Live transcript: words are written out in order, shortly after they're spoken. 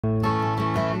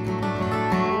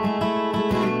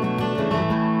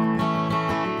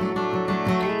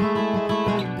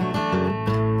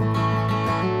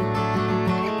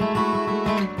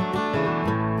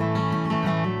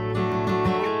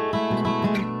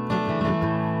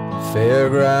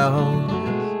fairgrounds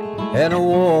and a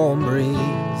warm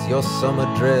breeze, your summer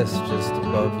dress just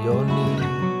above your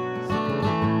knees.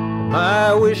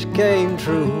 My wish came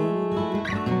true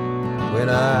when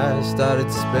I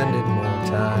started spending more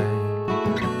time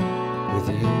with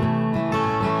you.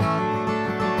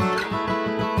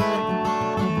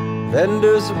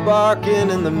 Vendors are barking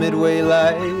in the midway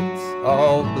lights,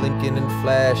 all blinking and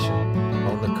flashing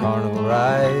on the carnival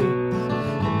rides.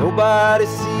 Nobody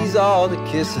sees all the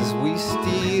kisses we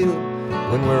steal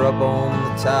when we're up on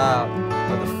the top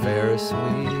of the Ferris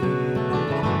wheel.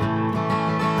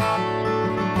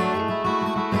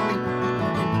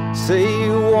 Say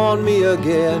you want me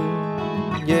again,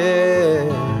 yeah.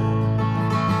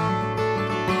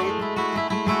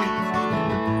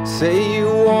 Say you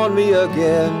want me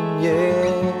again,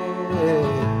 yeah.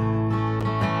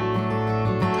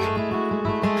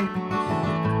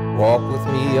 Walk with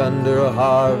me under a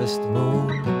harvest moon.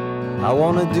 I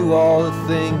wanna do all the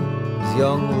things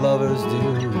young lovers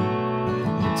do.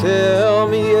 Tell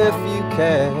me if you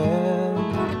can,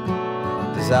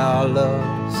 does our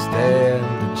love stand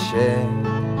a chance?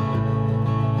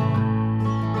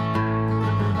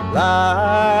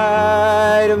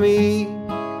 Lie to me,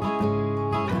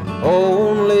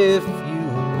 only if you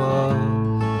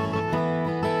must.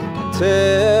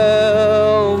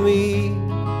 Tell me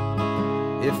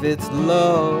if it's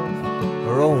love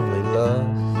or only lust.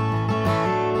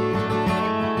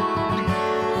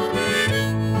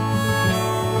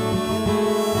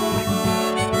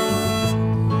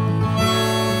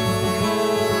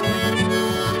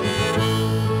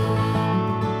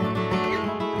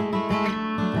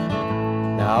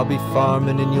 Now I'll be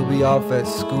farming and you'll be off at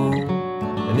school,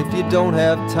 and if you don't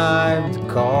have time to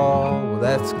call, well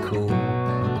that's cool.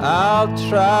 I'll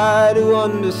try to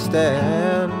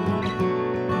understand.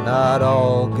 Not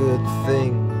all good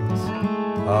things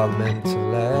are meant to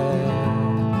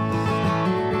last.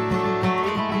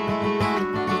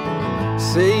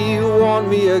 Say you want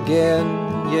me again,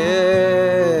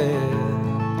 yeah.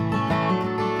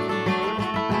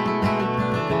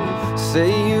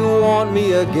 Say you want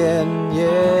me again,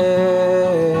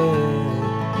 yeah.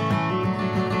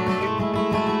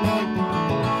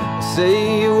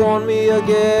 Say you want me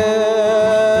again.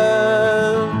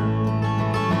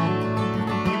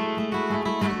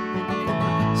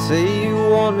 Say you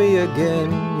want me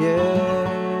again,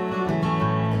 yeah.